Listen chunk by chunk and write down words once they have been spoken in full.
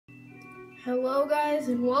Hello guys,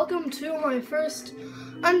 and welcome to my first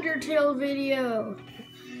Undertale video.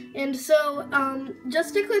 And so,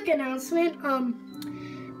 just a quick announcement,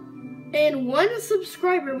 in 1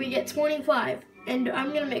 subscriber we get 25, and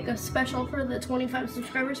I'm gonna make a special for the 25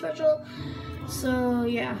 subscriber special. So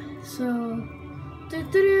yeah,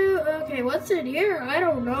 okay, what's in here? I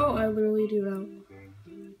don't know, I literally do know.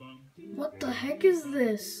 What the heck is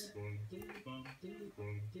this?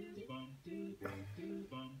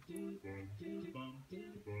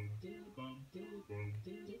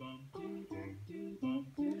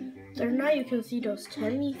 So now you can see those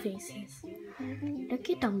Temmie faces. Look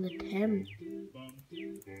at on the Temmie.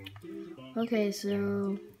 Okay,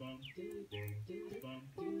 so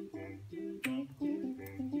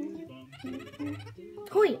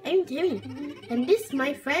hi, I'm Temmie, and this is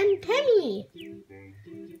my friend Temmie.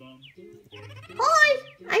 Hi,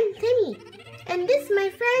 I'm Temmie, and this is my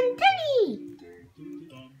friend Temmie.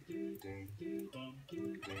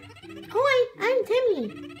 Hi, I'm Temmie.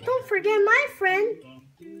 Don't forget my friend.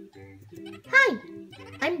 Hi,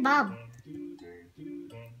 I'm Bob.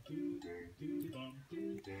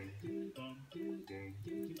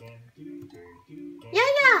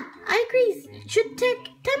 Yeah, I agree. Should take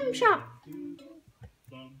Tim shop.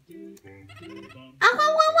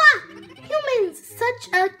 Ahawawa! Humans, such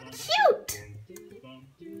a cute.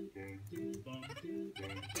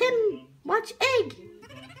 Tim, watch egg.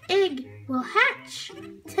 Egg will hatch.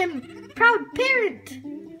 Tim, proud parent.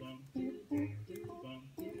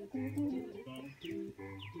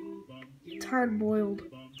 It's hard boiled.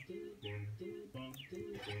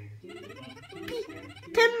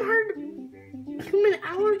 Tim heard human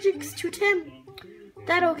allergics to Tim.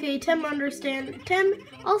 That okay, Tim understand. Tim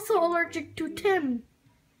also allergic to Tim.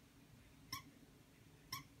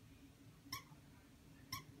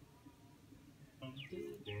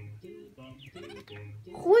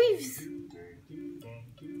 Hoives.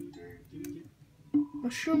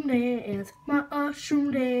 Mushroom dance,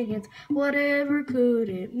 mushroom dance, whatever could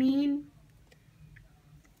it mean?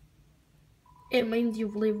 It means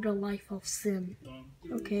you've lived a life of sin.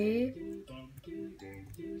 Okay.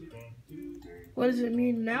 What does it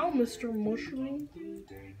mean now, Mr. Mushroom?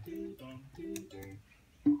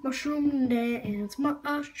 Mushroom dance,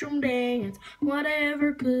 mushroom dance,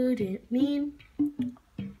 whatever could it mean?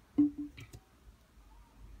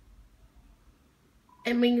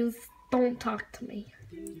 It means don't talk to me.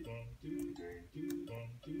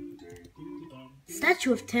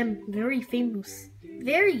 Statue of Tim, very famous.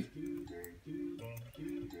 Very.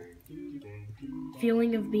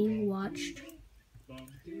 Feeling of being watched.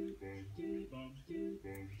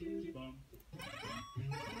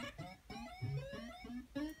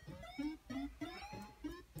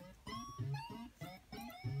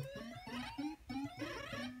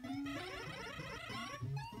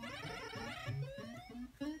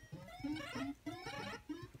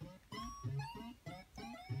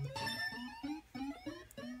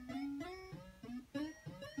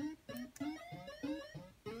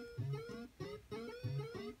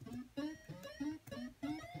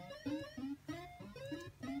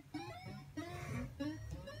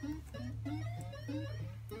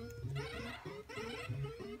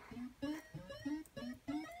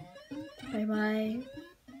 Bye-bye.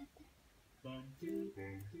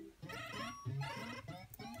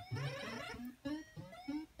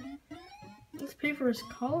 Let's pay for his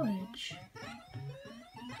college.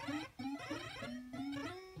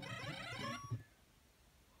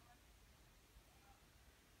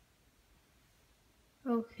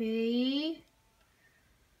 Okay.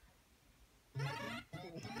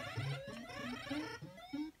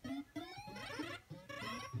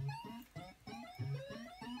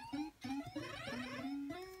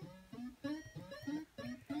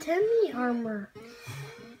 Temmie armor.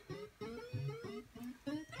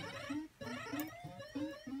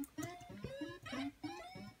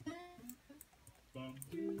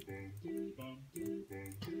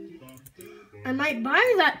 I might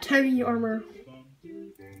buy that Temmie armor.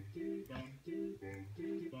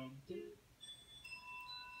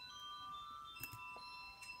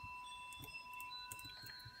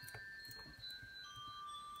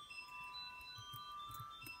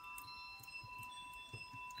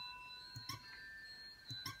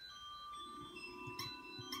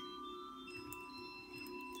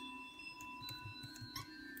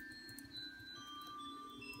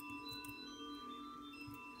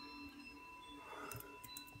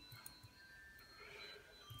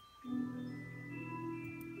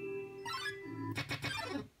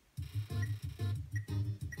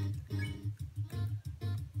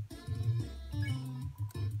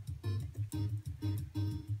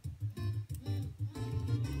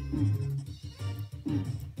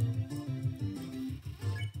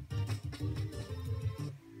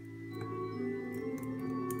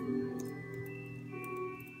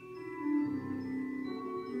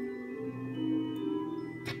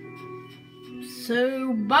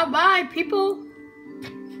 So, bye-bye, people.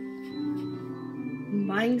 I'm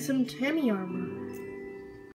buying some Temmie armor.